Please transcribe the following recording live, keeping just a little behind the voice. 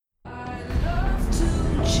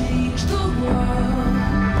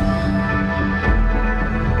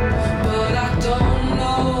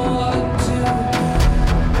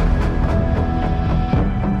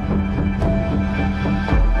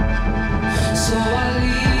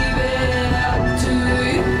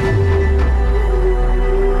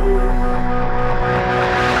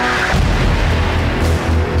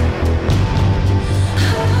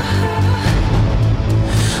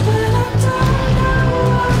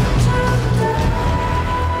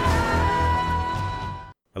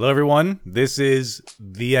Hello, everyone. This is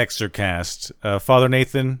the Exorcast. Father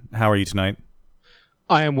Nathan, how are you tonight?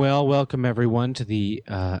 I am well. Welcome, everyone, to the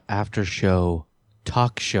after show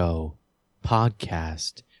talk show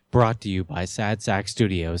podcast brought to you by Sad Sack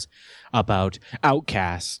Studios about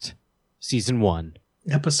Outcast Season 1.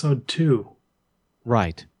 Episode 2.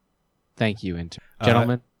 Right. Thank you, intern.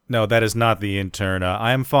 Gentlemen? No, that is not the intern.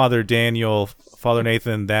 I am Father Daniel. Father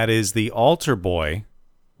Nathan, that is the altar boy.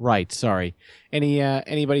 Right, sorry.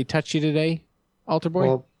 Anybody touch you today, altar boy?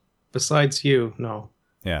 Well, besides you, no.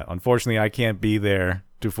 Yeah, unfortunately, I can't be there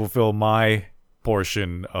to fulfill my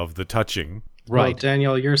portion of the touching. Right. Well,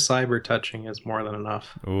 Daniel, your cyber touching is more than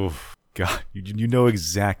enough. Oof. God, you know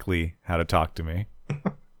exactly how to talk to me.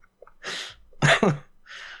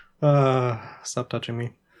 Stop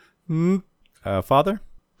touching me. Father?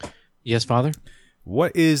 Yes, Father?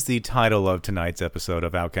 What is the title of tonight's episode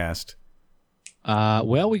of Outcast?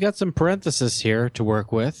 Well, we got some parentheses here to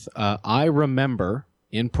work with. I remember,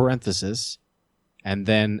 in parentheses, and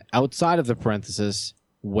then outside of the parentheses,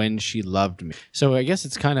 when she loved me. So I guess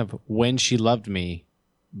it's kind of when she loved me,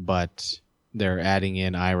 but they're adding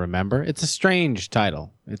in I remember. It's a strange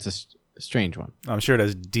title. It's a strange one. I'm sure it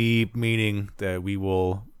has deep meaning that we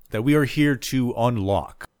are here to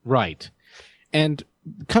unlock. Right. And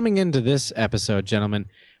coming into this episode, gentlemen,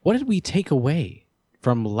 what did we take away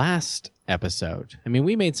from last episode? I mean,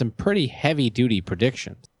 we made some pretty heavy-duty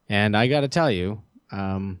predictions. And I got to tell you,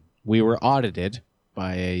 we were audited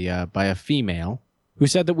by a female who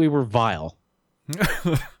said that we were vile.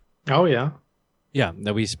 Oh, yeah. Yeah,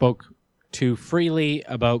 that we spoke too freely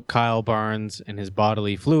about Kyle Barnes and his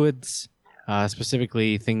bodily fluids,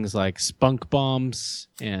 specifically things like spunk bombs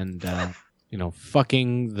and,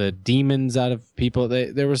 fucking the demons out of people.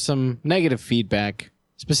 There was some negative feedback,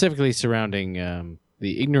 specifically surrounding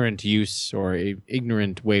the ignorant use or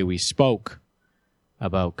ignorant way we spoke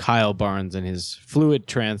about Kyle Barnes and his fluid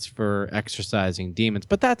transfer exorcising demons.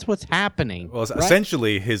 But that's what's happening. Well, it's right?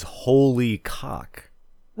 essentially his holy cock.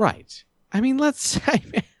 Right. I mean,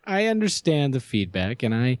 I understand the feedback,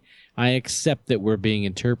 and I accept that we're being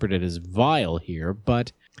interpreted as vile here,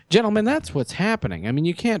 but, gentlemen, that's what's happening. I mean,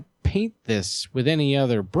 you can't paint this with any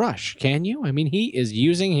other brush, can you? I mean, he is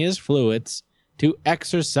using his fluids to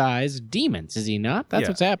exorcise demons, is he not? That's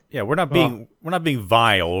what's happening. Yeah, we're not being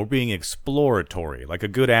vile. We're being exploratory, like a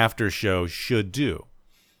good after show should do.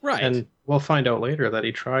 Right. And we'll find out later that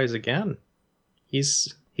he tries again.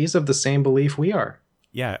 He's of the same belief we are.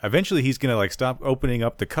 Yeah, eventually he's going to stop opening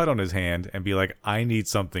up the cut on his hand and be like, I need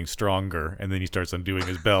something stronger. And then he starts undoing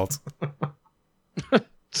his belt.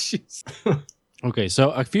 Jeez. Okay, so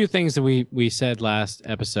a few things that we said last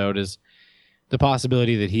episode is the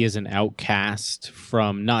possibility that he is an outcast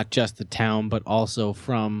from not just the town, but also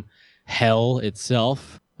from hell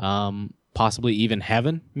itself. Possibly even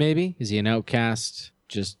heaven, maybe? Is he an outcast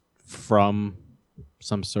just from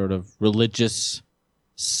some sort of religious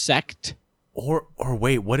sect? Or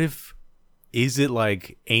wait, what if, is it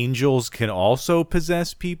like angels can also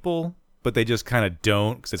possess people, but they just kind of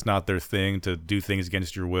don't because it's not their thing to do things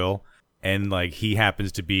against your will? And he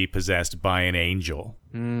happens to be possessed by an angel.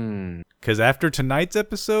 Because after tonight's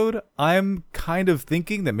episode, I'm kind of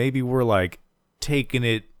thinking that maybe we're taking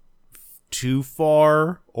it too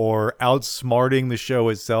far or outsmarting the show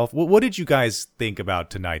itself. What did you guys think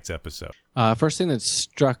about tonight's episode? First thing that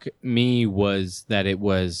struck me was that it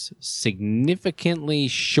was significantly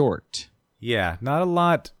short. Yeah, not a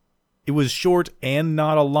lot. It was short and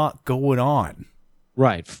not a lot going on.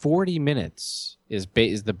 Right, 40 minutes is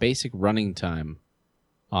the basic running time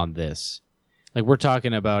on this. We're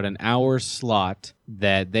talking about an hour slot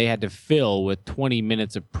that they had to fill with 20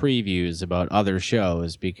 minutes of previews about other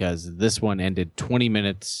shows because this one ended 20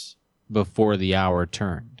 minutes before the hour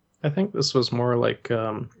turned. I think this was more like...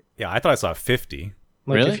 yeah, I thought I saw 50.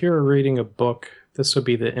 Really? If you were reading a book, this would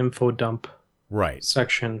be the info dump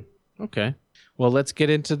section. Okay. Well, let's get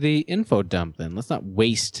into the info dump then. Let's not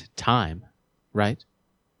waste time, right?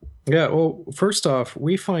 Yeah, well, first off,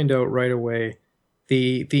 we find out right away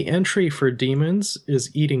the entry for demons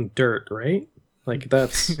is eating dirt, right?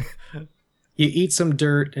 That's... you eat some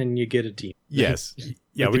dirt and you get a demon. Yes.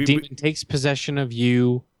 Yeah, the demon takes possession of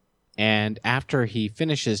you, and after he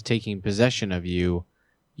finishes taking possession of you,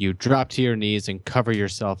 you drop to your knees and cover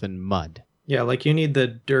yourself in mud. Yeah, you need the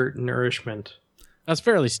dirt nourishment. That's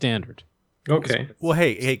fairly standard. Okay. Well,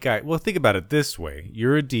 hey, guy. Well, think about it this way.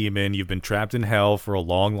 You're a demon. You've been trapped in hell for a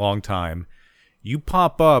long, long time. You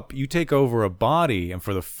pop up, you take over a body, and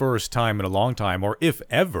for the first time in a long time, or if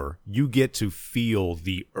ever, you get to feel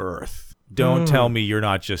the earth. Don't tell me you're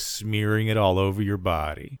not just smearing it all over your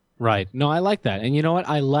body. Right. No, I like that. And you know what?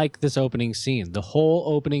 I like this opening scene. The whole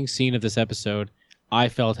opening scene of this episode, I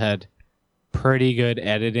felt had pretty good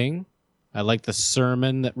editing. I like the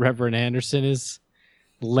sermon that Reverend Anderson is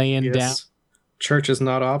laying down. Church is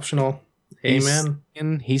not optional. Amen.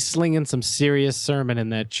 He's slinging some serious sermon in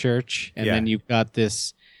that church. And then you've got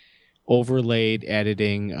this overlaid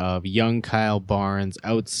editing of young Kyle Barnes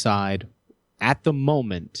outside at the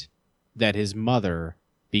moment that his mother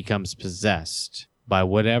becomes possessed by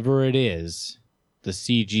whatever it is, the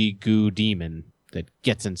CG goo demon that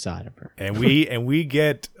gets inside of her. And we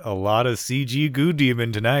get a lot of CG goo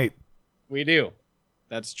demon tonight. We do.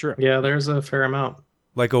 That's true. Yeah, there's a fair amount.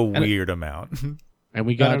 Like a weird amount. And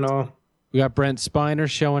we got Brent Spiner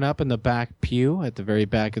showing up in the back pew at the very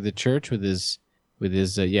back of the church with his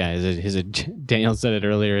Daniel said it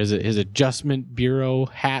earlier, his adjustment bureau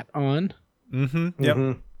hat on. Mm-hmm. Yep.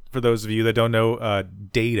 Mm-hmm. For those of you that don't know,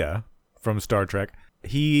 Data from Star Trek,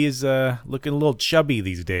 he is looking a little chubby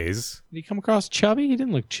these days. Did he come across chubby? He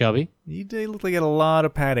didn't look chubby. He did look like he had a lot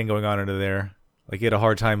of padding going on under there. Like he had a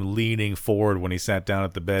hard time leaning forward when he sat down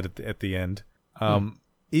at the bed at the end.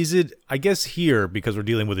 Is it, I guess here, because we're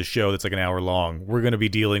dealing with a show that's like an hour long, we're going to be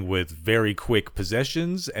dealing with very quick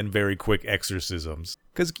possessions and very quick exorcisms.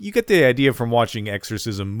 Because you get the idea from watching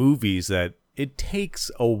exorcism movies that it takes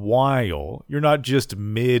a while. You're not just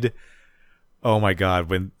mid, oh my God,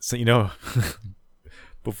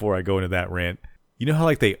 before I go into that rant, you know how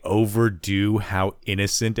like they overdo how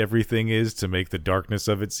innocent everything is to make the darkness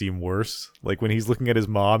of it seem worse? Like when he's looking at his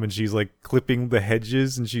mom and she's like clipping the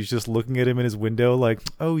hedges and she's just looking at him in his window like,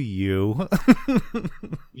 oh, you.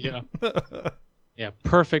 Yeah. Yeah.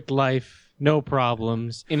 Perfect life. No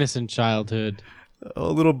problems. Innocent childhood.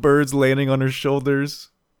 Oh, little birds landing on her shoulders.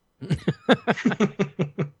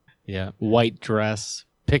 Yeah. White dress.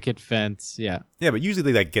 Picket fence, yeah. Yeah, but usually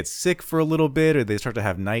they like get sick for a little bit, or they start to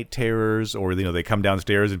have night terrors, or they come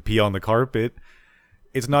downstairs and pee on the carpet.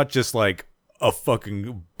 It's not just like a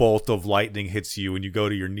fucking bolt of lightning hits you and you go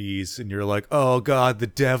to your knees and you're like, oh God, the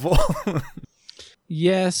devil.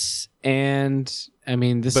 Yes, and I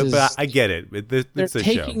mean but I get it. They're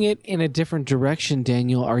taking it in a different direction,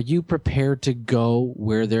 Daniel. Are you prepared to go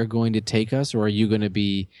where they're going to take us, or are you going to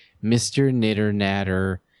be Mr. Knitter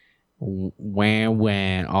Natter?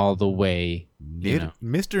 Wham all the way.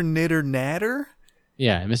 Mr. Knitter Natter?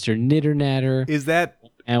 Yeah, Mr. Knitter Natter. Is that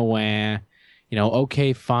wham?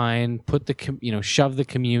 Okay, fine. Put shove the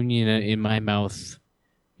communion in my mouth.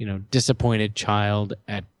 Disappointed child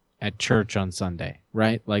at church on Sunday,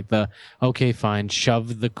 right? Like okay, fine.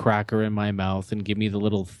 Shove the cracker in my mouth and give me the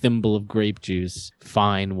little thimble of grape juice.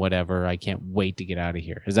 Fine, whatever. I can't wait to get out of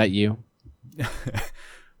here. Is that you?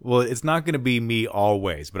 Well, it's not going to be me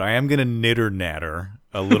always, but I am going to knitter natter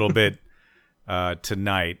a little bit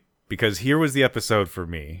tonight, because here was the episode for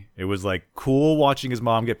me. It was like cool watching his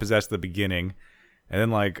mom get possessed at the beginning, and then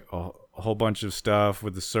like a whole bunch of stuff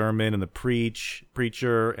with the sermon and the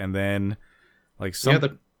preacher, and then like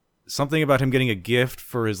something about him getting a gift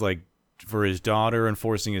for his daughter and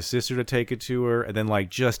forcing his sister to take it to her, and then like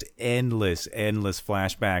just endless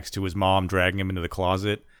flashbacks to his mom dragging him into the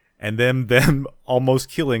closet. And then them almost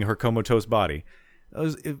killing her comatose body.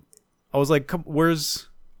 I was like,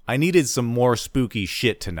 I needed some more spooky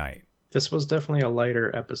shit tonight. This was definitely a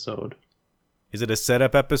lighter episode. Is it a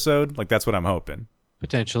setup episode? Like, that's what I'm hoping.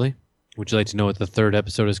 Potentially. Would you like to know what the third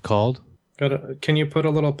episode is called? Can you put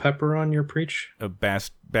a little pepper on your preach? A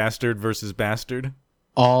bastard versus bastard?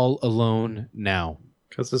 All Alone Now.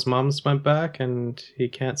 Because his mom's went back and he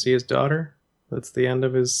can't see his daughter? That's the end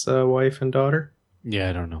of his wife and daughter? Yeah,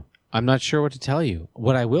 I don't know. I'm not sure what to tell you.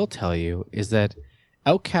 What I will tell you is that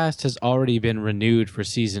Outcast has already been renewed for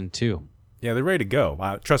season 2. Yeah, they're ready to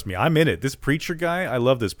go. Trust me, I'm in it. This preacher guy, I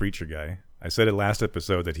love this preacher guy. I said it last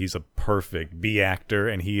episode that he's a perfect B actor,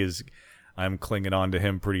 and I'm clinging on to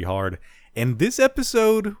him pretty hard. And this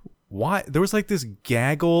episode, there was like this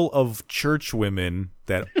gaggle of church women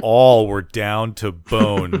that all were down to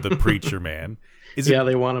bone the preacher man.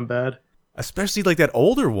 They want him bad. Especially like that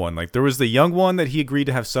older one. Like there was the young one that he agreed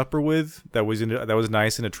to have supper with that was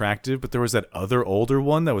nice and attractive, but there was that other older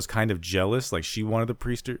one that was kind of jealous. Like she wanted the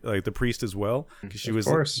priest as well, because she was,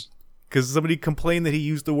 of course, because somebody complained that he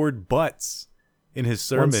used the word butts in his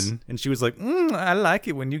sermon, and she was like, I like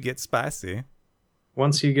it when you get spicy.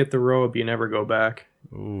 Once you get the robe, you never go back.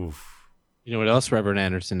 Oof. You know what else Reverend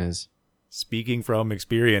Anderson is? Speaking from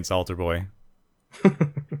experience, altar boy.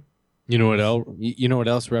 You know what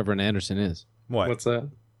else Reverend Anderson is? What? What's that?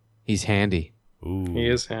 He's handy. Ooh. He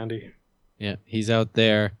is handy. Yeah, he's out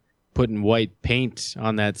there putting white paint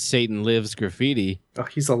on that Satan Lives graffiti. Oh,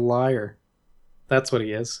 he's a liar. That's what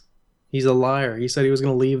he is. He's a liar. He said he was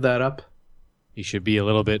going to leave that up. He should be a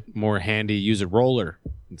little bit more handy. Use a roller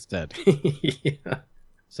instead. Yeah.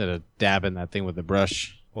 Instead of dabbing that thing with a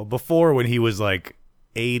brush. Well, before when he was like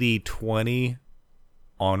 80-20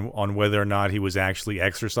 on whether or not he was actually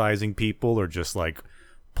exercising people or just like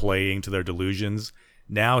playing to their delusions,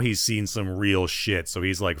 now he's seen some real shit. So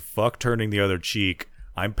he's like, fuck turning the other cheek.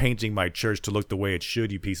 I'm painting my church to look the way it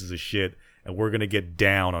should, you pieces of shit. And we're going to get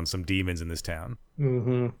down on some demons in this town.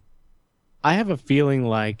 Mm-hmm. I have a feeling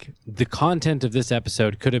like the content of this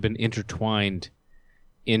episode could have been intertwined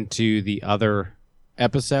into the other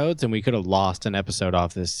episodes, and we could have lost an episode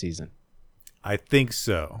off this season. I think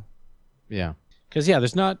so. Yeah. Because,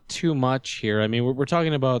 there's not too much here. I mean, we're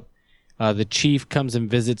talking about the chief comes and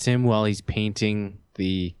visits him while he's painting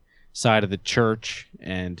the side of the church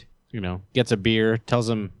and, gets a beer, tells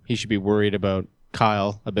him he should be worried about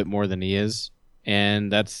Kyle a bit more than he is.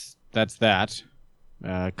 And that's that.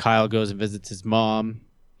 Kyle goes and visits his mom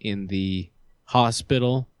in the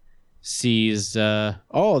hospital, sees,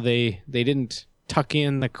 they didn't tuck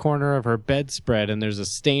in the corner of her bedspread and there's a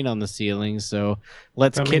stain on the ceiling, so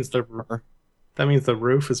let's kidnap her. That means the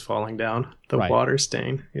roof is falling down. The water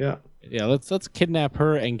stain. Yeah. Yeah, let's kidnap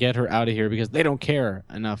her and get her out of here because they don't care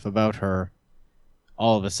enough about her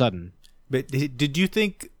all of a sudden. But did you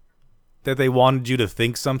think that they wanted you to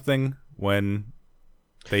think something when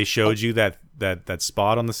they showed you that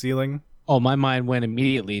spot on the ceiling? Oh, my mind went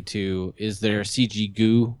immediately to, is there CG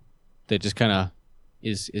goo that just kind of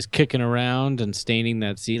is kicking around and staining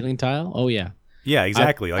that ceiling tile? Oh, yeah. Yeah,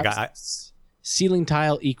 exactly. Ceiling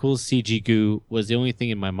tile equals CG goo was the only thing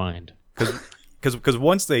in my mind. Because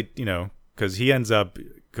once they, because he ends up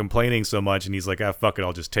complaining so much and he's like, fuck it,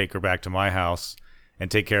 I'll just take her back to my house and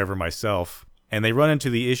take care of her myself. And they run into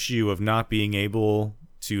the issue of not being able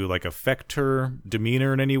to like affect her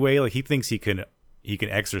demeanor in any way. Like he thinks he can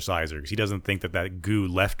exorcise her because he doesn't think that goo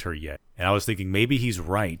left her yet. And I was thinking maybe he's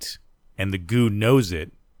right and the goo knows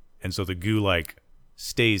it, and so the goo like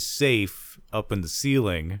stays safe up in the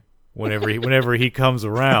ceiling whenever he comes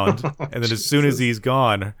around, and then as soon as he's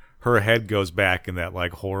gone, her head goes back in that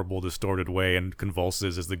like horrible distorted way and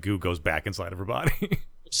convulses as the goo goes back inside of her body.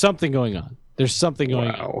 Something going on. There's something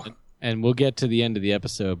going on. And we'll get to the end of the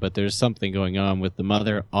episode, but there's something going on with the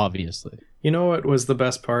mother, obviously. You know what was the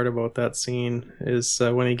best part about that scene is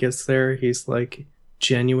when he gets there, he's like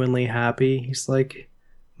genuinely happy. He's like,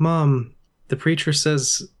 Mom, the preacher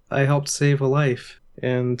says I helped save a life.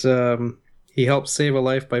 And he helped save a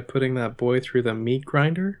life by putting that boy through the meat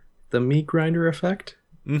grinder. The meat grinder effect.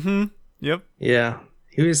 Mm-hmm. Yep. Yeah.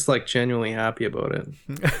 He was like genuinely happy about it.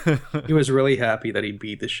 He was really happy that he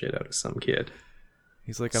beat the shit out of some kid.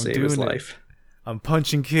 He's like, I'm Save doing his it. life. I'm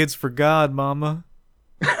punching kids for God, Mama.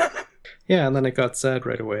 Yeah, and then it got sad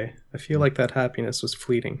right away. I feel like that happiness was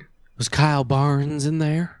fleeting. Was Kyle Barnes in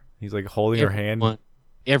there? He's like holding her hand.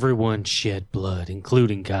 Everyone shed blood,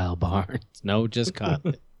 including Kyle Barnes. No, just Kyle.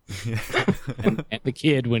 and the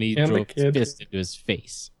kid when he drove his fist into his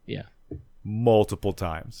face. Yeah. Multiple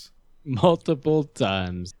times.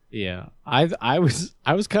 Yeah. I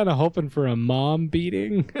was kind of hoping for a mom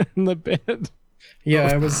beating in the bed.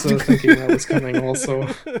 Yeah, I was thinking that was coming also.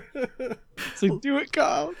 It's like, do it,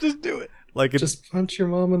 Kyle. Just do it. Like just punch your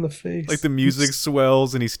mom in the face. Like the music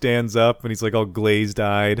swells and he stands up and he's like all glazed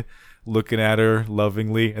eyed, looking at her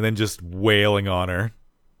lovingly, and then just wailing on her.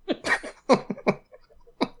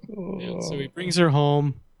 Yeah, so he brings her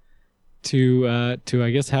home to I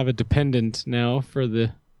guess have a dependent now for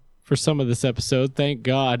some of this episode. Thank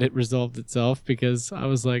God it resolved itself, because I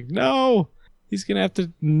was like, no, he's gonna have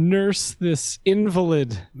to nurse this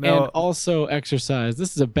invalid and also exercise.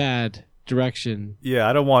 This is a bad direction. Yeah,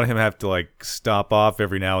 I don't want him to have to like stop off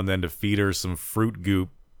every now and then to feed her some fruit goop.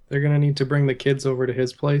 They're gonna need to bring the kids over to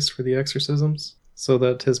his place for the exorcisms so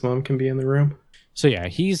that his mom can be in the room. So yeah,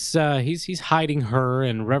 he's hiding her,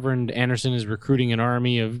 and Reverend Anderson is recruiting an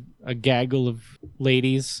army of a gaggle of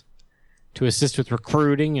ladies to assist with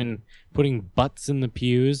recruiting and putting butts in the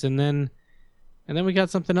pews, and then we got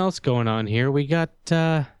something else going on here. We got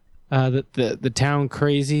the town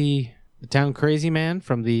crazy man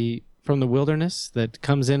from the wilderness that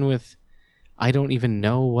comes in with, I don't even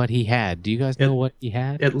know what he had. Do you guys know what he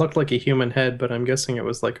had? It looked like a human head, but I'm guessing it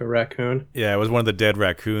was like a raccoon. Yeah, it was one of the dead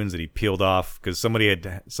raccoons that he peeled off because someone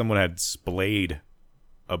had splayed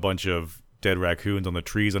a bunch of dead raccoons on the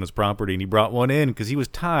trees on his property, and he brought one in because he was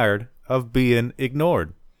tired of being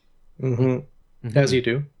ignored. Mm-hmm. As you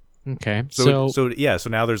do. Okay. So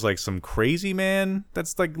now there's like some crazy man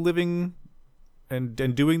that's like living and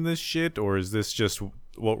doing this shit, or is this just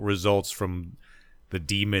what results from the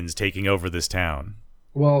demons taking over this town?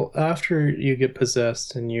 Well, after you get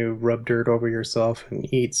possessed and you rub dirt over yourself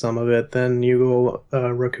and eat some of it, then you go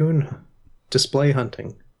raccoon display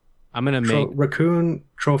hunting. I'm gonna make Raccoon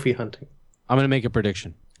trophy hunting. a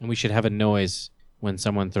prediction, and we should have a noise when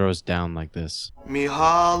someone throws down like this.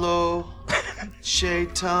 Mihalo,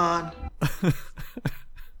 Shaitan.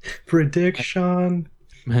 Prediction.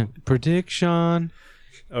 Prediction.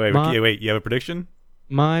 Oh wait, you have a prediction?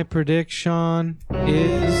 My prediction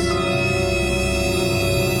is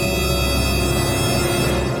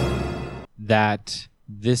that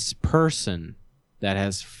this person that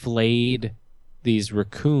has flayed these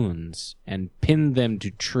raccoons and pinned them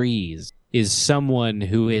to trees is someone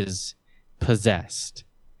who is possessed.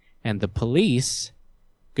 And the police,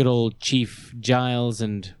 good old Chief Giles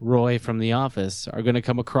and Roy from The Office, are going to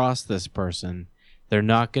come across this person. They're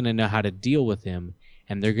not going to know how to deal with him,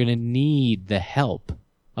 and they're going to need the help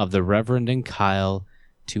of the Reverend and Kyle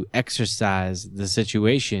to exorcise the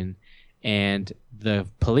situation, and the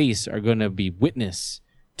police are going to be witness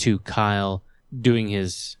to Kyle doing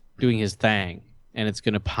his thing, and it's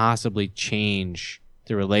going to possibly change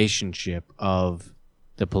the relationship of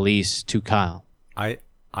the police to Kyle. I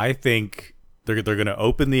think they're going to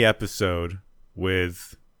open the episode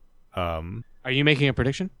with Are you making a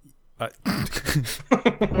prediction?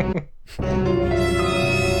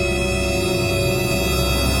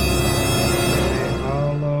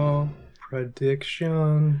 Hello,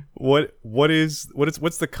 prediction.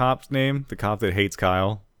 What's the cop's name? The cop that hates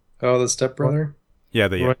Kyle? Oh, the stepbrother? Yeah,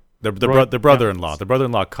 the brother-in-law. The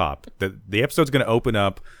brother-in-law cop. The episode's going to open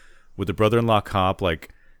up with the brother-in-law cop like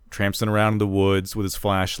tramping around in the woods with his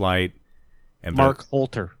flashlight, and Mark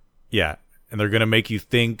Holter. Yeah, and they're going to make you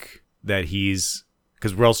think that he's,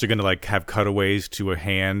 because or else you're going to like have cutaways to a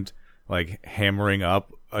hand like hammering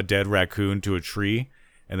up a dead raccoon to a tree,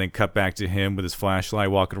 and then cut back to him with his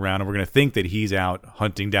flashlight walking around, and we're going to think that he's out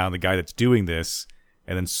hunting down the guy that's doing this,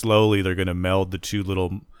 and then slowly they're going to meld the two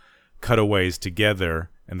little cutaways together,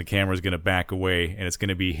 and the camera's going to back away, and it's going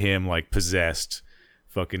to be him like possessed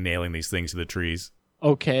fucking nailing these things to the trees.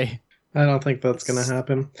 Okay. I don't think that's going to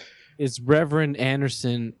happen. Is Reverend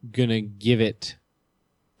Anderson going to give it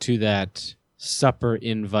to that supper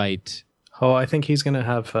invite? Oh, I think he's going to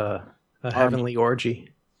have a heavenly orgy.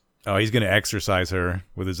 Oh, he's going to exorcise her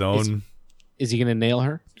with his own... Is he going to nail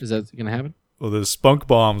her? Is that going to happen? Well, the spunk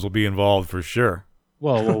bombs will be involved for sure.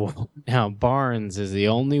 Whoa. Now, Barnes is the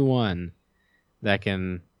only one that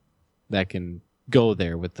can go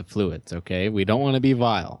there with the fluids, okay? We don't want to be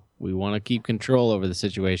vile. We want to keep control over the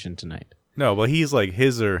situation tonight. No, well, he's like,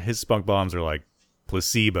 his spunk bombs are like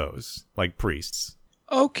placebos, like priests.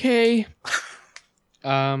 Okay.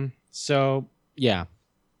 So, yeah.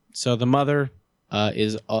 So the mother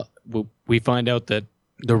is... we find out that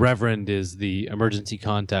the Reverend is the emergency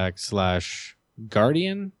contact /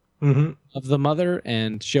 guardian of the mother,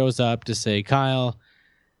 and shows up to say, Kyle,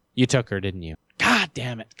 you took her, didn't you? God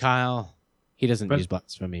damn it, Kyle. He doesn't use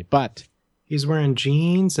blasphemy, but... He's wearing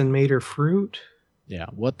jeans and made her fruit. Yeah,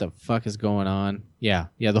 what the fuck is going on? Yeah,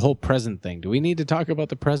 the whole present thing. Do we need to talk about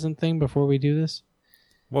the present thing before we do this?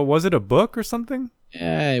 What was it, a book or something?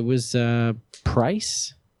 Yeah, it was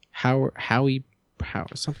Price. Howie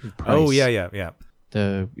something Price. Oh, yeah.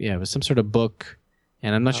 It was some sort of book,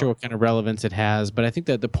 and I'm not sure what kind of relevance it has, but I think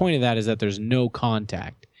that the point of that is that there's no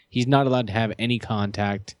contact. He's not allowed to have any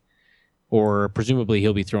contact, or presumably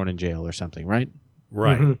he'll be thrown in jail or something, right?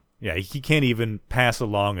 Right. Mm-hmm. Yeah, he can't even pass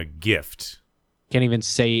along a gift. Can't even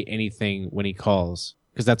say anything when he calls,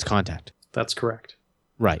 because that's contact. That's correct.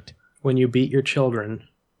 Right. When you beat your children,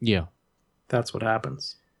 yeah, that's what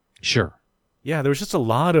happens. Sure. Yeah, there was just a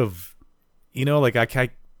lot of, like I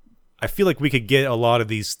feel like we could get a lot of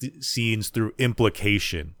these scenes through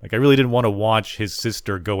implication. Like I really didn't want to watch his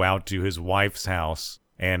sister go out to his wife's house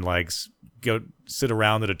and like go sit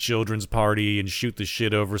around at a children's party and shoot the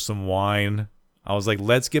shit over some wine. I was like,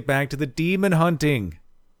 let's get back to the demon hunting.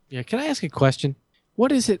 Yeah, can I ask a question?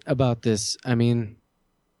 What is it about this? I mean,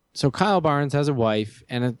 so Kyle Barnes has a wife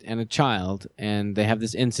and a child, and they have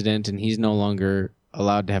this incident, and he's no longer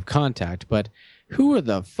allowed to have contact. But who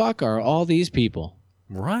the fuck are all these people?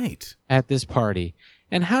 Right. At this party?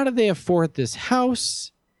 And how did they afford this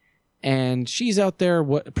house? And she's out there,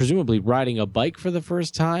 presumably riding a bike for the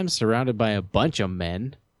first time, surrounded by a bunch of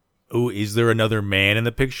men. Oh, is there another man in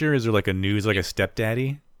the picture? Is there like a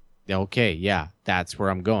stepdaddy? Okay, yeah, that's where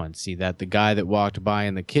I'm going. See that the guy that walked by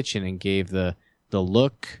in the kitchen and gave the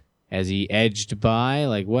look as he edged by,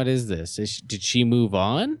 like, what is this? Did she move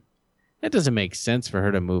on? That doesn't make sense for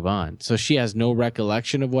her to move on. So she has no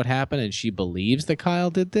recollection of what happened, and she believes that Kyle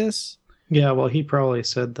did this? Yeah, well, he probably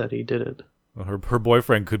said that he did it. Well, her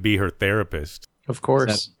boyfriend could be her therapist. Of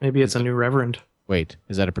course. Maybe it's a new reverend. Wait,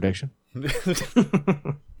 is that a prediction?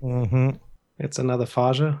 Mm-hmm. It's another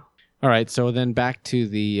Faja. All right, so then back to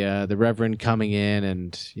the Reverend coming in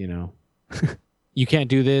and, you can't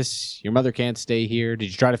do this. Your mother can't stay here.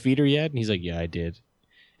 Did you try to feed her yet? And he's like, yeah, I did.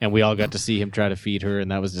 And we all got to see him try to feed her,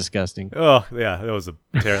 and that was disgusting. Oh, yeah, that was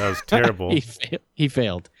terrible. He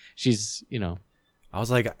failed. She's, I was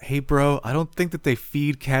like, hey, bro, I don't think that they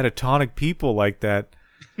feed catatonic people like that.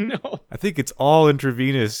 No. I think it's all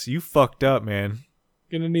intravenous. You fucked up, man.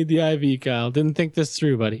 Gonna need the IV, Kyle. Didn't think this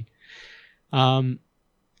through, buddy.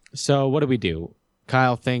 So what do?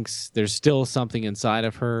 Kyle thinks there's still something inside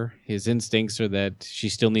of her. His instincts are that she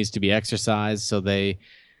still needs to be exercised, so they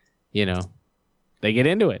get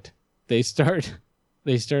into it. They start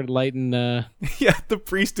lighting Yeah, the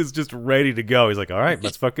priest is just ready to go. He's like, all right,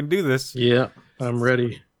 let's fucking do this. Yeah, I'm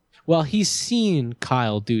ready. Well, he's seen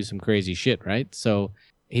Kyle do some crazy shit, right? So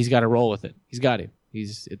he's got to roll with it. He's got to.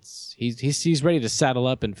 He's ready to saddle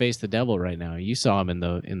up and face the devil right now. You saw him in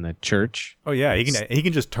the church. Oh yeah, he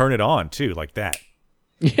can just turn it on too, like that.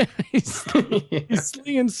 Yeah, he's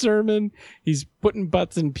slinging sermon. He's putting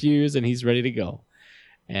butts in pews, and he's ready to go.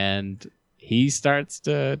 And he starts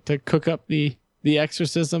to cook up the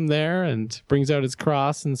exorcism there, and brings out his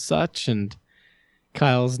cross and such. And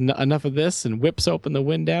Kyle's enough of this, and whips open the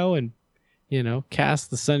window, and casts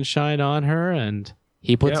the sunshine on her, and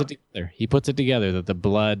he puts it together. He puts it together that the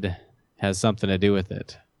blood has something to do with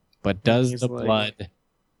it. But does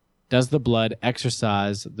the blood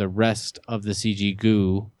exorcise the rest of the CG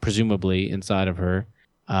goo, presumably inside of her?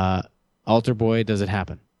 Altar Boy, does it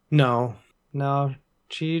happen? No.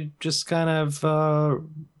 She just kind of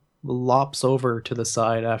lops over to the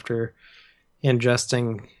side after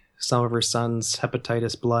ingesting some of her son's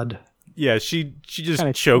hepatitis blood. Yeah, she just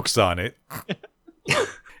kinda chokes on it.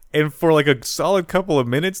 And for like a solid couple of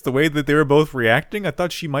minutes, the way that they were both reacting, I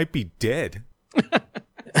thought she might be dead.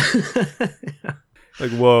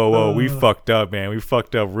 Like, whoa, we fucked up, man. We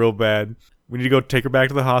fucked up real bad. We need to go take her back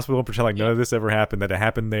to the hospital and pretend like none of this ever happened, that it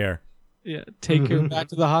happened there. Yeah, take her back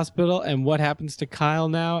to the hospital. And what happens to Kyle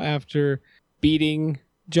now after beating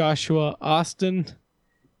Joshua Austin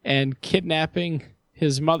and kidnapping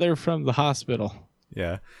his mother from the hospital?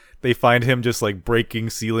 Yeah. They find him just like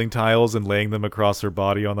breaking ceiling tiles and laying them across her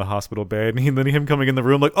body on the hospital bed. And then him coming in the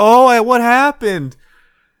room like, oh, what happened?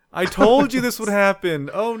 I told you this would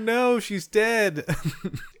happen. Oh no, she's dead.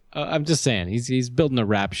 I'm just saying, he's building a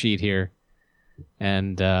rap sheet here.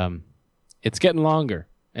 And it's getting longer.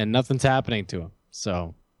 And nothing's happening to him.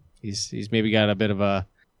 So he's maybe got a bit of a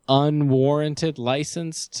unwarranted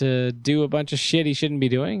license to do a bunch of shit he shouldn't be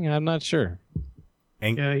doing. I'm not sure.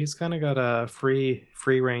 Yeah, he's kind of got a free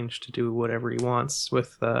range to do whatever he wants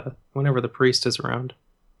with whenever the priest is around.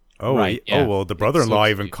 Oh, right. Yeah. Oh, well, the brother-in-law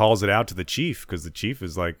even calls it out to the chief, because the chief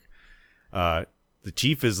is like, the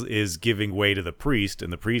chief is giving way to the priest,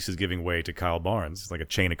 and the priest is giving way to Kyle Barnes. It's like a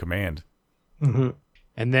chain of command. Mm-hmm.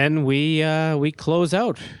 And then we close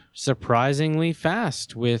out surprisingly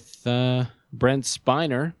fast with Brent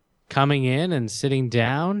Spiner coming in and sitting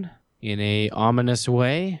down in a ominous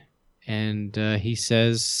way. And he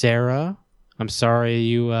says, Sarah, I'm sorry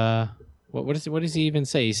you, what does he even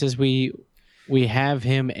say? He says, we have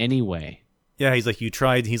him anyway. Yeah, he's like, you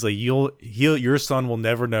tried, he's like, your son will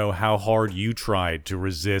never know how hard you tried to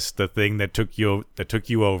resist the thing that took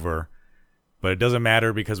you over, but it doesn't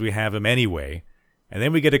matter because we have him anyway. And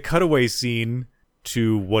then we get a cutaway scene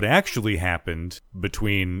to what actually happened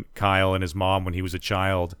between Kyle and his mom when he was a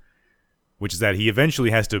child, which is that he eventually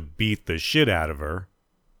has to beat the shit out of her.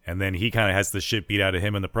 And then he kind of has the shit beat out of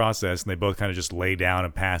him in the process, and they both kind of just lay down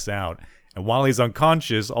and pass out. And while he's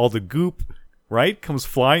unconscious, all the goop, right, comes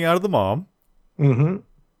flying out of the mom. Mm-hmm.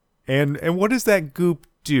 And what does that goop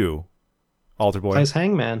do, Altar Boy? It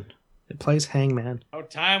plays hangman. Oh,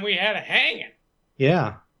 time we had a hanging.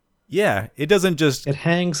 Yeah. Yeah, it doesn't just... It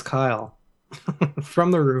hangs Kyle from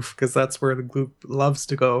the roof, because that's where the goop loves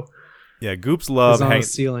to go. Yeah, goops love on the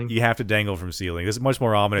ceiling. You have to dangle from ceiling. This is much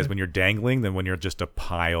more ominous when you're dangling than when you're just a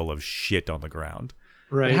pile of shit on the ground.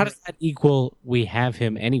 Right. But how does that equal we have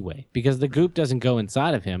him anyway? Because the goop doesn't go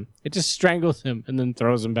inside of him. It just strangles him and then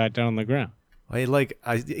throws him back down on the ground.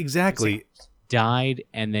 Exactly. Died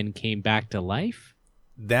and then came back to life?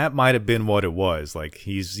 That might have been what it was. Like,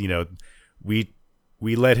 he's,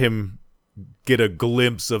 we let him get a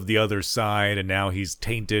glimpse of the other side, and now he's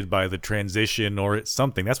tainted by the transition or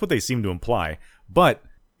something. That's what they seem to imply. But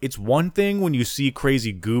it's one thing when you see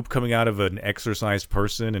crazy goop coming out of an exorcised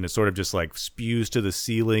person, and it sort of just like spews to the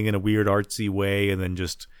ceiling in a weird artsy way, and then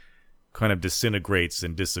just kind of disintegrates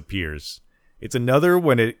and disappears. It's another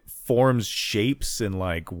when it forms shapes and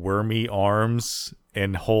like wormy arms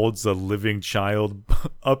and holds a living child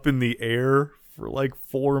up in the air for like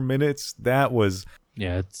 4 minutes. That was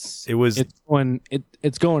it's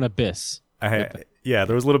going abyss. Yeah,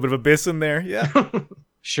 there was a little bit of abyss in there. Yeah.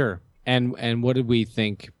 Sure. And what did we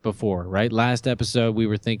think before, right? Last episode we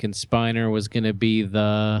were thinking Spiner was going to be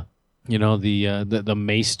the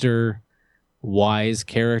maester wise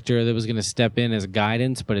character that was going to step in as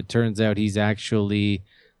guidance, but it turns out he's actually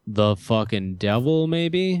the fucking devil,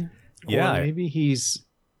 maybe? Yeah. Or maybe he's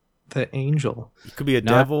the angel. He could be a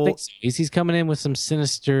devil. I think so. He's coming in with some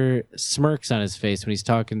sinister smirks on his face when he's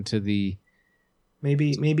talking to the...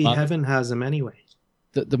 Maybe heaven has him anyway.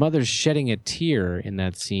 The mother's shedding a tear in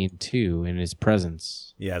that scene, too, in his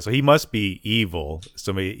presence. Yeah, so he must be evil.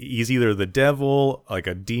 So he's either the devil, like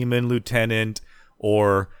a demon lieutenant,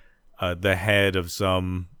 or the head of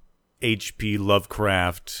some H.P.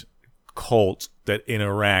 Lovecraft cult that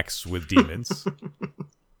interacts with demons.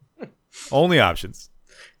 Only options.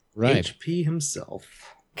 Right. HP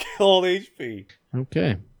himself. Called HP.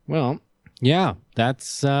 Okay. Well, yeah,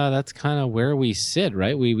 that's kind of where we sit,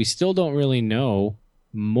 right? We still don't really know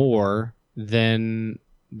more than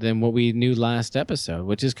what we knew last episode,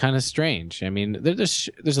 which is kind of strange. I mean, there's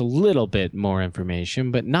a little bit more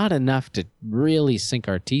information, but not enough to really sink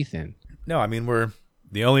our teeth in. No, I mean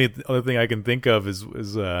the only other thing I can think of is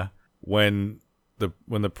when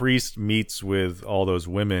the priest meets with all those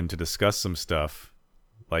women to discuss some stuff.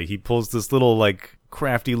 Like he pulls this little like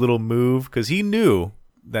crafty little move because he knew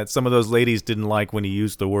that some of those ladies didn't like when he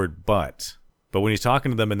used the word but when he's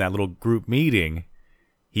talking to them in that little group meeting,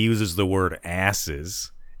 he uses the word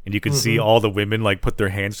asses. And you can see all the women like put their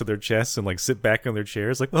hands to their chests and like sit back in their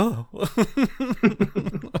chairs like, oh.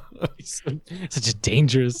 Such a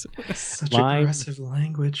dangerous Such aggressive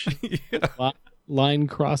language. line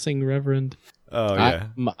crossing reverend. Oh yeah.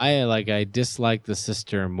 I dislike the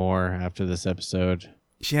sister more after this episode.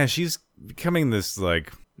 Yeah, she's becoming this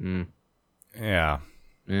like yeah.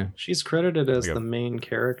 She's credited as like the main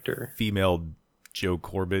character. Female Joe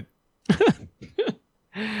Corbett.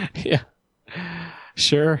 Yeah.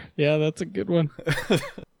 Sure. Yeah, that's a good one.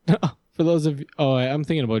 For those of you, I'm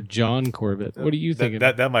thinking about John Corbett. What are you thinking?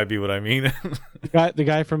 That might be what I mean. the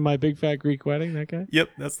guy from My Big Fat Greek Wedding, that guy? Yep,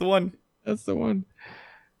 that's the one. That's the one.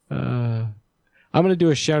 I'm going to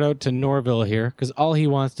do a shout out to Norville here because all he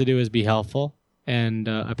wants to do is be helpful. And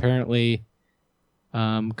apparently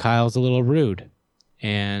Kyle's a little rude.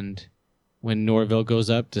 And when Norville goes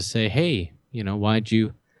up to say, hey, why'd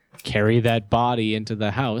you carry that body into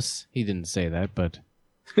the house? He didn't say that, but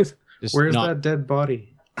where's that dead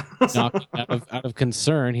body? Out of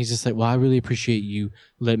concern, he's just like, well, I really appreciate you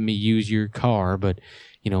letting me use your car, but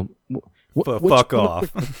fuck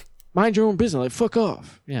off. Mind your own business. Like, fuck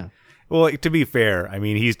off. Yeah. Well, to be fair, I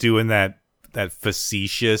mean, he's doing that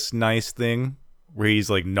facetious nice thing where he's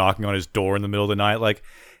like knocking on his door in the middle of the night, like,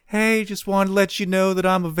 hey, just wanted to let you know that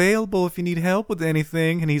I'm available if you need help with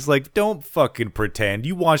anything. And he's like, don't fucking pretend.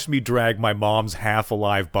 You watched me drag my mom's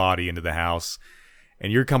half-alive body into the house,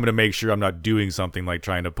 and you're coming to make sure I'm not doing something like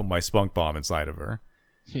trying to put my spunk bomb inside of her.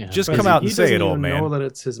 Yeah, just come out and say it, old man. He doesn't know that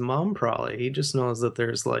it's his mom, probably. He just knows that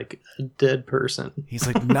there's like a dead person. He's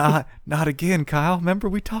like, not again, Kyle. Remember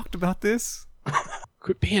we talked about this?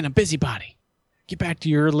 Quit being a busybody. Get back to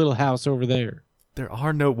your little house over there. There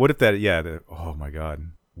are no... What if that... Yeah, oh my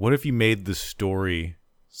God. What if you made the story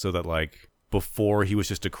so that, like, before he was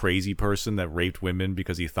just a crazy person that raped women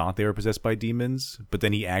because he thought they were possessed by demons, but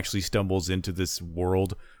then he actually stumbles into this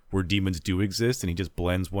world where demons do exist and he just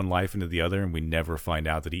blends one life into the other and we never find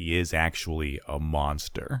out that he is actually a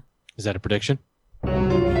monster? Is that a prediction?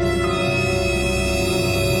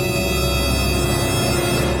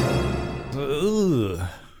 Ugh.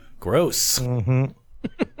 Gross. Mm-hmm.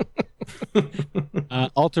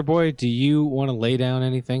 Altar Boy, do you want to lay down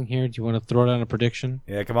anything here? Do you want to throw down a prediction?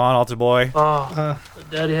 Yeah, come on, Altar Boy.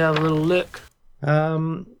 Daddy have a little lick. I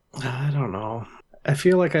don't know. I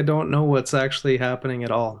feel like I don't know what's actually happening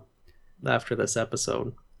at all after this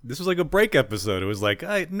episode. This was like a break episode. It was like,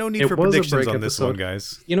 no need for predictions on this one,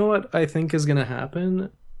 guys. You know what I think is going to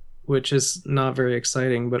happen, which is not very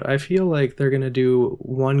exciting, but I feel like they're going to do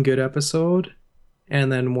one good episode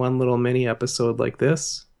and then one little mini episode like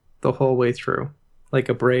this the whole way through. Like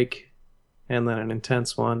a break and then an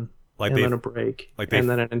intense one. Like and then a break, and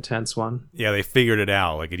then an intense one. Yeah, they figured it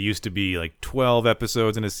out. Like, it used to be like 12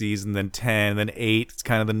 episodes in a season, then 10, then 8. It's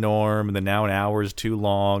kind of the norm, and then now an hour is too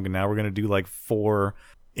long, and now we're going to do like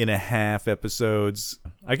 4.5 episodes.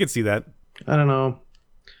 I could see that. I don't know.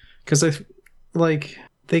 Because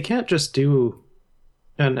they can't just do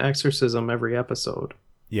an exorcism every episode.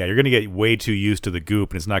 Yeah, you're going to get way too used to the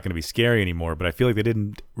goop and it's not going to be scary anymore, but I feel like they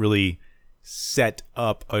didn't really set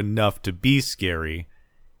up enough to be scary.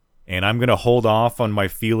 And I'm going to hold off on my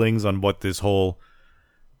feelings on what this whole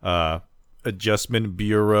adjustment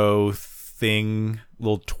bureau thing,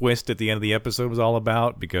 little twist at the end of the episode was all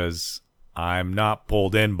about, because I'm not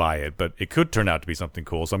pulled in by it, but it could turn out to be something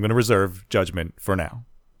cool. So I'm going to reserve judgment for now.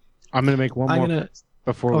 I'm going to make one more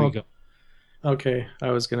before we go. Okay,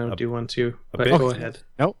 I was going to do one too, but bit? go ahead.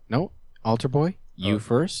 No. Altar Boy, you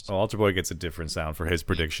first. Well, Altar Boy gets a different sound for his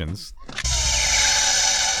predictions.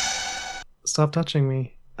 Stop touching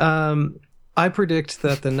me. I predict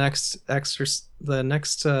that the next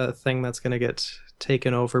thing that's going to get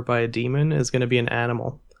taken over by a demon is going to be an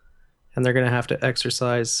animal, and they're going to have to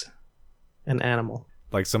exorcise an animal.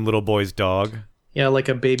 Like some little boy's dog. Yeah, like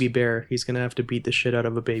a baby bear. He's going to have to beat the shit out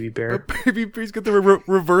of a baby bear. Baby bear's got the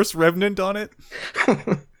reverse revenant on it.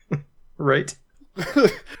 Right.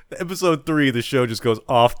 Episode 3, the show just goes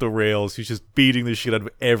off the rails. He's just beating the shit out of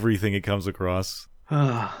everything he comes across.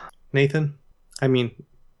 Nathan? I mean,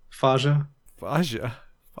 Faja? Faja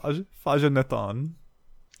Nathan.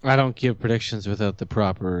 I don't give predictions without the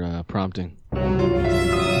proper prompting.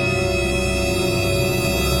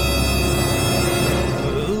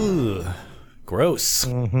 Ugh, gross.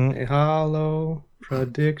 A hollow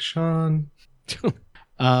prediction.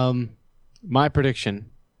 My prediction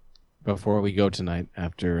before we go tonight,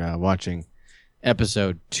 after watching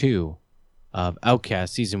episode 2 of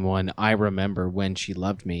Outcast season 1, I Remember When She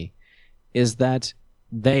Loved Me, is that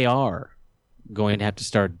they are going to have to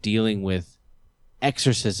start dealing with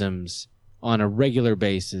exorcisms on a regular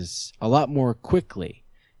basis a lot more quickly.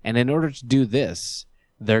 And in order to do this,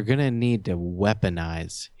 they're going to need to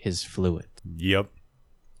weaponize his fluid. Yep.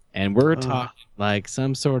 And we're talking like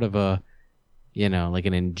some sort of a, like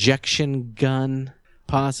an injection gun,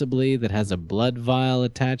 possibly, that has a blood vial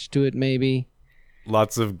attached to it, maybe.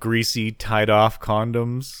 Lots of greasy, tied-off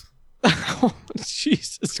condoms. Oh,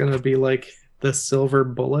 Jesus. It's going to be like the silver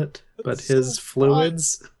bullet, but his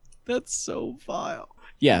fluids. That's so vile.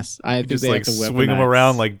 Yes, I think Just they like have to swing them weaponize-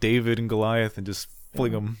 around like David and Goliath and just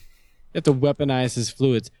fling them. You have to weaponize his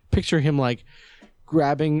fluids. Picture him like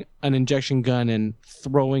grabbing an injection gun and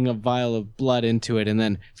throwing a vial of blood into it and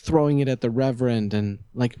then throwing it at the Reverend and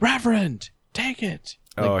like, Reverend, take it.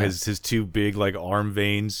 Like Oh, that. his two big like arm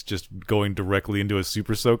veins just going directly into a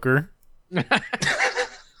super soaker.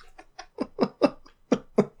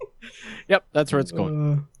 Yep, that's where it's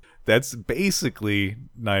going. That's basically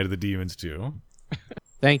Night of the Demons 2.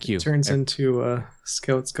 Thank you. Turns into a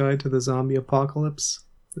Scout's Guide to the Zombie Apocalypse,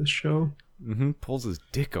 this show. Pulls his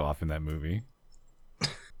dick off in that movie.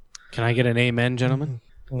 Can I get an amen, gentlemen?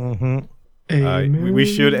 We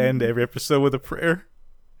should end every episode with a prayer.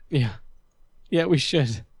 Yeah. Yeah, we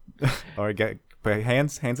should. All right,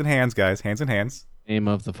 hands in hands, guys. Hands in hands. Name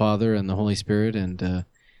of the Father and the Holy Spirit and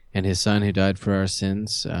His Son who died for our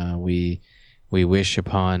sins. We wish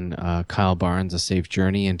upon Kyle Barnes a safe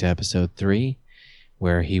journey into episode 3,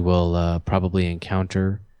 where he will probably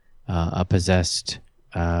encounter a possessed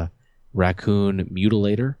raccoon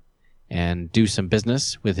mutilator and do some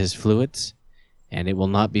business with his fluids, and it will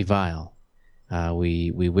not be vile.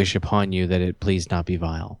 We wish upon you that it please not be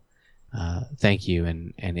vile. Thank you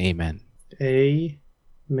and amen.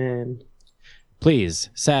 Amen. Please,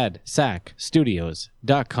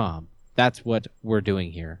 sadsackstudios.com. That's what we're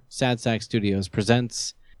doing here. Sad Sack Studios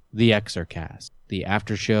presents the Exorcast, the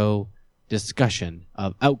after show discussion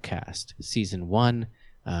of Outcast Season 1,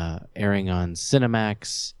 airing on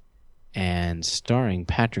Cinemax and starring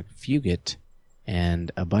Patrick Fugit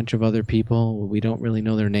and a bunch of other people. We don't really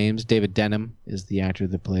know their names. David Denham is the actor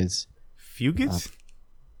that plays... Fugit?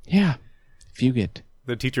 Yeah, Fugit.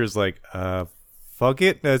 The teacher's like, fuck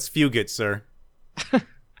it? That's Fugit, sir.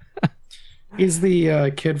 He's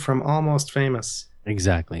the kid from Almost Famous.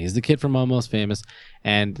 Exactly. He's the kid from Almost Famous.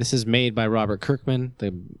 And this is made by Robert Kirkman,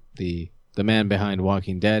 the man behind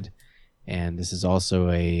Walking Dead. And this is also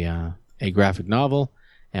a graphic novel.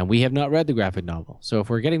 And we have not read the graphic novel. So if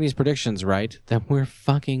we're getting these predictions right, then we're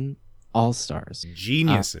fucking all-stars.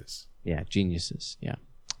 Geniuses. Yeah, geniuses. Yeah.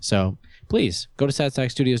 So please go to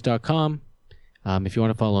sadsackstudios.com. If you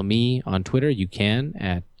want to follow me on Twitter, you can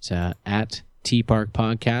at TPark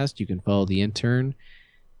Podcast. You can follow the intern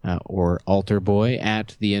or Altar Boy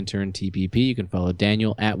at the intern TPP. You can follow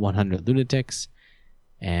Daniel at 100 Lunatics.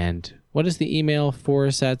 And what is the email for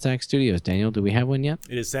Sad Sack Studios, Daniel? Do we have one yet?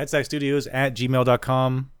 It is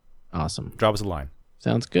sadsackstudios@gmail.com. Awesome. Drop us a line.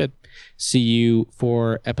 Sounds good. See you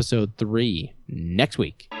for episode 3 next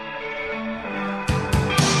week.